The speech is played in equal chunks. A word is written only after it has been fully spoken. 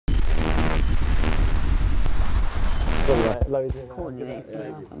like loads in Courtney makes me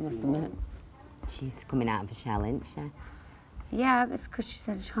laugh, I must admit. She's coming out of a shell, isn't she? Yeah, it's because she's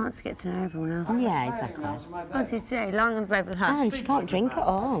had a chance to get to know everyone else. Oh, yeah, exactly. Oh, she's today, lying on the bed with her. And she can't drink at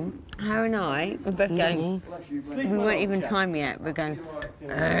home. Her and I, we're both going, we weren't even time yet, we're going,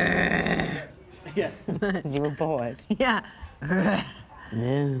 Yeah. Because you were bored. yeah.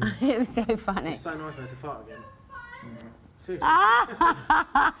 No. It was so funny. It's so nice to fart again. Seriously.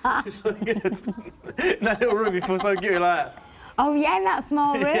 It's so good. In that little room, you feel so good like that. Oh, yeah, in that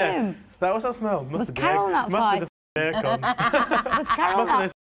small room. Yeah. What's that smell? Was Carol not farting? Must be the aircon. Was Carol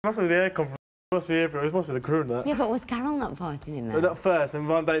not... Must be the aircon. Must be everywhere. It must be the crew and that. Yeah, but was Carol not farting in there? Not first, and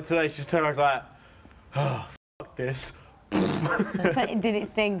one day today she just turned around like, oh, fuck this. Did it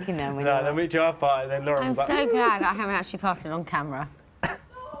stink in there? No, then we drive by, and then Lauren I'm was like... so glad I haven't actually farted on camera.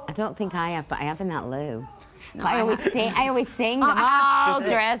 I don't think I have, but I have in that loo. No, I always sing them all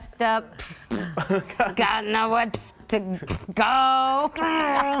dressed up. Got nowhere to go.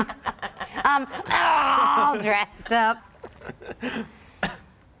 I'm all dressed up.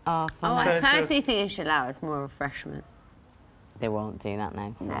 Oh, Oh, I personally think you should allow us more refreshment. They won't do that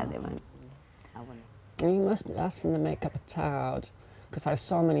now. So No, they won't. I wouldn't. You must be asking to make up a child, because there's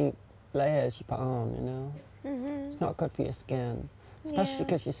so many layers you put on, you know? It's not good for your skin, especially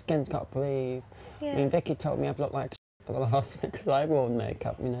because your skin's got to breathe. I mean, Vicky told me I've looked like for the last week because I wore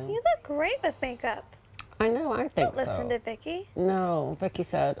makeup, you know? You look great with makeup. I know, I think so. Don't listen to Vicky. No, Vicky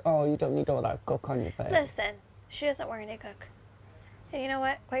said, oh, you don't need all that gook on your face. Listen, she doesn't wear any gook. And you know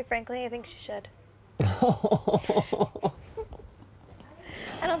what? Quite frankly, I think she should.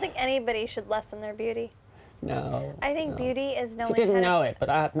 I don't think anybody should lessen their beauty. No. I think beauty is knowing She didn't how to... know it, but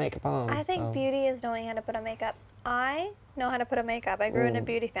I had makeup on. I think beauty is knowing how to put on makeup. I know how to put on makeup. I grew in a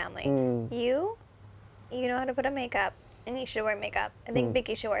beauty family. You know how to put on makeup, and you should wear makeup. I think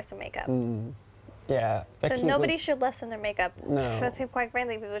Vicky should wear some makeup. Yeah. Vicky So nobody should lessen their makeup. No. I think, quite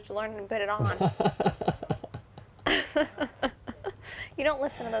frankly, people should learn to put it on. You don't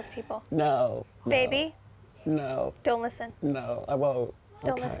listen to those people. No. Baby, No. don't listen. No, I won't.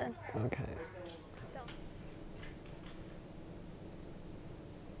 Don't Okay. listen. Okay.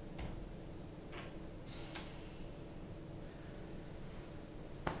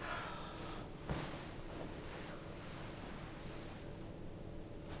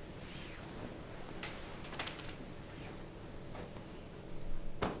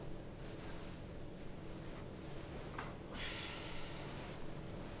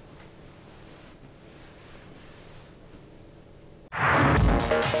 We'll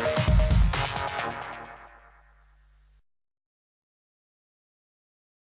be right back.